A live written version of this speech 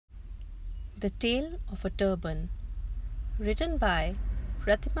The Tale of a Turban, written by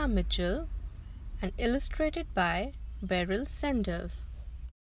Pratima Mitchell and illustrated by Beryl Sanders.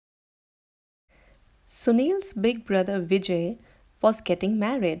 Sunil's big brother Vijay was getting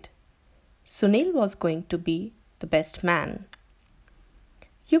married. Sunil was going to be the best man.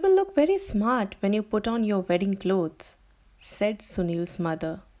 "You will look very smart when you put on your wedding clothes," said Sunil's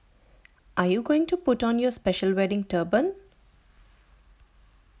mother. "Are you going to put on your special wedding turban?"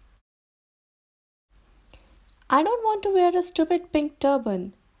 "I don't want to wear a stupid pink turban,"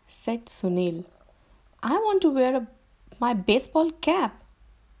 said Sunil. "I want to wear my baseball cap."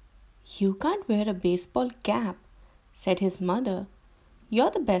 "You can't wear a baseball cap," said his mother.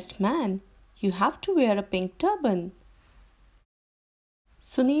 "You're the best man. You have to wear a pink turban."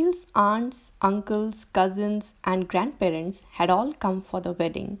 Sunil's aunts, uncles, cousins, and grandparents had all come for the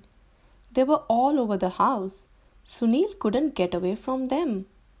wedding. They were all over the house. Sunil couldn't get away from them.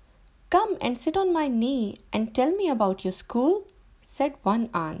 "Come and sit on my knee and tell me about your school," said one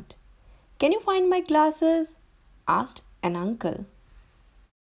aunt. "Can you find my glasses?" asked an uncle.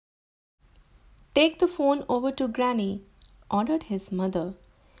 "Take the phone over to Granny," ordered his mother.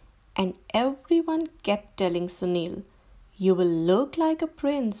 And everyone kept telling Sunil, "You will look like a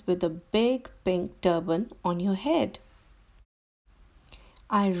prince with a big pink turban on your head."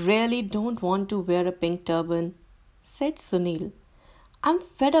 "I really don't want to wear a pink turban," said Sunil. "I'm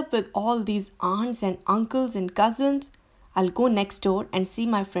fed up with all these aunts and uncles and cousins. I'll go next door and see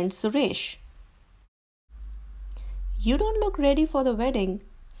my friend Suresh." "You don't look ready for the wedding,"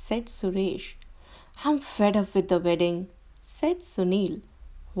 said Suresh. "I'm fed up with the wedding," said Sunil.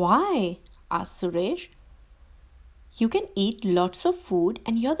 "Why?" asked Suresh. "You can eat lots of food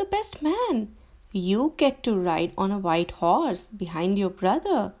and you're the best man. You get to ride on a white horse behind your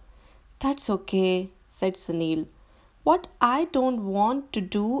brother." "That's okay," said Sunil. "What I don't want to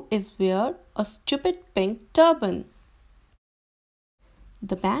do is wear a stupid pink turban."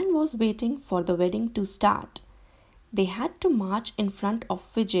 The band was waiting for the wedding to start. They had to march in front of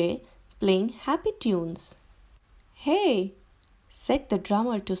Vijay playing happy tunes. "Hey," said the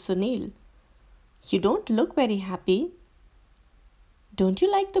drummer to Sunil, "you don't look very happy. Don't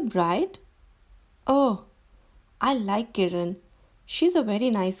you like the bride?" "Oh, I like Kiran. She's a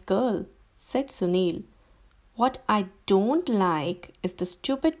very nice girl," said Sunil. "What I don't like is the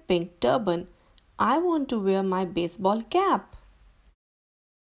stupid pink turban. I want to wear my baseball cap."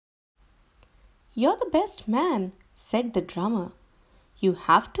 "You're the best man," said the drummer. "You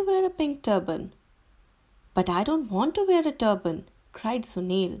have to wear a pink turban." "But I don't want to wear a turban," cried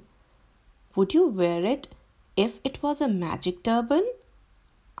Sunil. "Would you wear it if it was a magic turban?"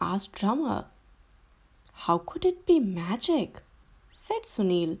 asked drummer. "How could it be magic?" said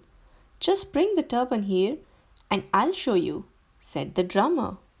Sunil. "Just bring the turban here and I'll show you," said the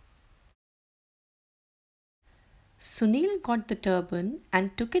drummer. Sunil got the turban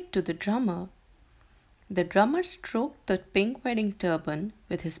and took it to the drummer. The drummer stroked the pink wedding turban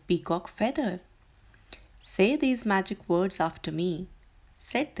with his peacock feather. "Say these magic words after me,"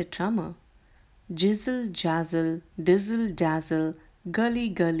 said the drummer. "Jizzle, jazzle, dizzle, dazzle, gully,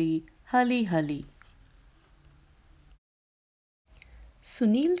 gully, hully, hully."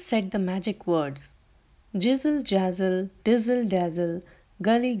 Sunil said the magic words. "Jizzle, jazzle, dizzle, dazzle,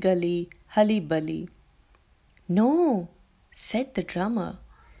 gully, gully, hully, bully." "No," said the drummer.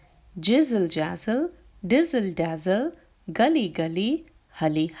 "Jizzle, jazzle, dizzle, dazzle, gully, gully,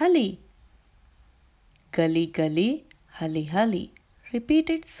 hully, hully." "Gully, gully, hully, hully,"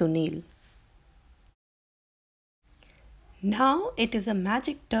 repeated Sunil. "Now it is a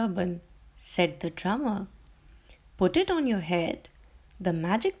magic turban," said the drummer. "Put it on your head. The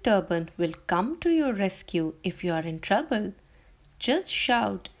magic turban will come to your rescue if you are in trouble. Just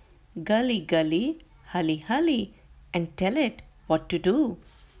shout, 'Gully, gully, hully, hully,' and tell it what to do."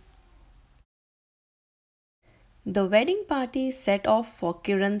 The wedding party set off for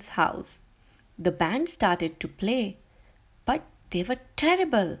Kiran's house. The band started to play, but they were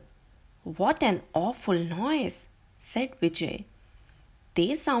terrible. "What an awful noise," said Vijay.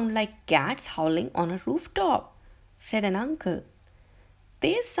 "They sound like cats howling on a rooftop," said an uncle.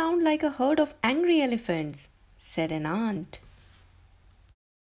 "They sound like a herd of angry elephants," said an aunt.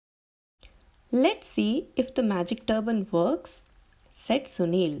 "Let's see if the magic turban works," said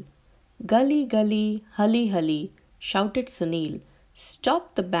Sunil. "Gully, gully, hully, hully," shouted Sunil.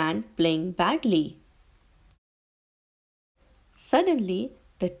 "Stop the band playing badly." Suddenly,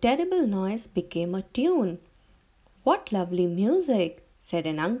 the terrible noise became a tune. "What lovely music," said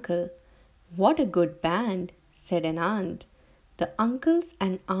an uncle. "What a good band," said an aunt. The uncles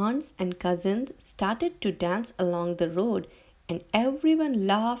and aunts and cousins started to dance along the road and everyone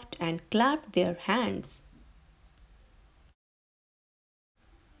laughed and clapped their hands.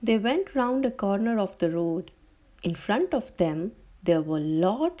 They went round a corner of the road. In front of them, there were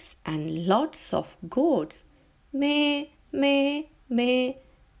lots and lots of goats. Meh, meh, meh,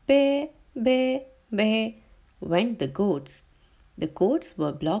 bay, bay, bay, went the goats. The goats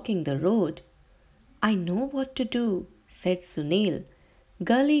were blocking the road. I know what to do, said Sunil.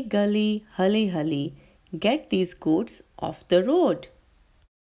 Gully, gully, hully, hully, get these goats off the road.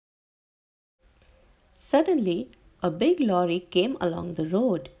 Suddenly, a big lorry came along the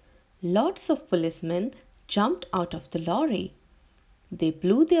road. Lots of policemen jumped out of the lorry. They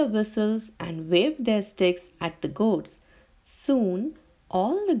blew their whistles and waved their sticks at the goats. Soon,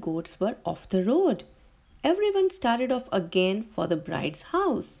 all the goats were off the road. Everyone started off again for the bride's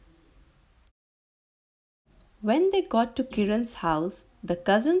house. When they got to Kiran's house, the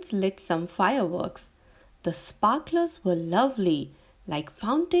cousins lit some fireworks. The sparklers were lovely, like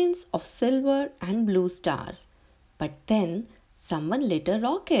fountains of silver and blue stars. But then someone lit a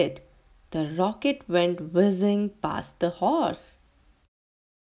rocket. The rocket went whizzing past the horse.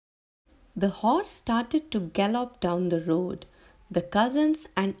 The horse started to gallop down the road. The cousins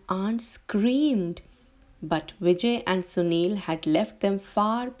and aunts screamed, but Vijay and Sunil had left them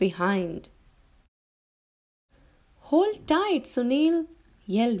far behind. Hold tight, Sunil,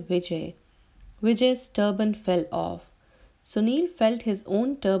 yelled Vijay. Vijay's turban fell off. Sunil felt his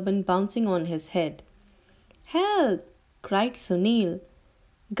own turban bouncing on his head. Help! Cried Sunil.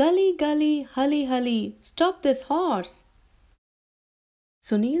 Gully, gully, hully, hully, stop this horse!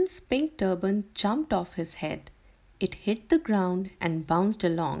 Sunil's pink turban jumped off his head. It hit the ground and bounced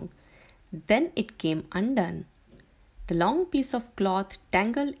along. Then it came undone. The long piece of cloth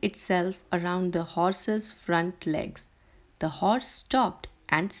tangled itself around the horse's front legs. The horse stopped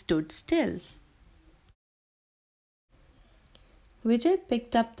and stood still. Vijay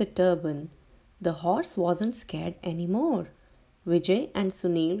picked up the turban. The horse wasn't scared anymore. Vijay and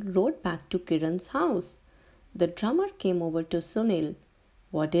Sunil rode back to Kiran's house. The drummer came over to Sunil.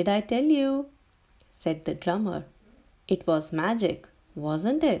 What did I tell you? Said the drummer. It was magic,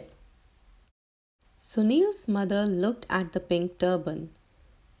 wasn't it? Sunil's mother looked at the pink turban.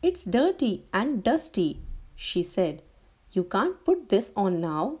 It's dirty and dusty, she said. You can't put this on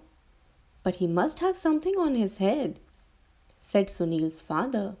now. But he must have something on his head, said Sunil's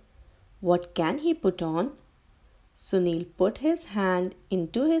father. What can he put on? Sunil put his hand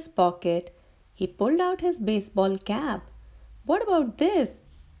into his pocket. He pulled out his baseball cap. What about this?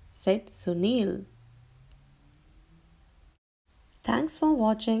 Said Sunil. Thanks for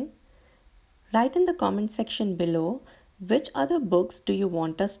watching. Write in the comment section below which other books do you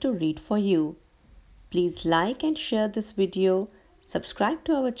want us to read for you. Please like and share this video. Subscribe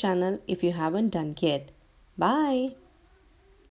to our channel if you haven't done yet. Bye.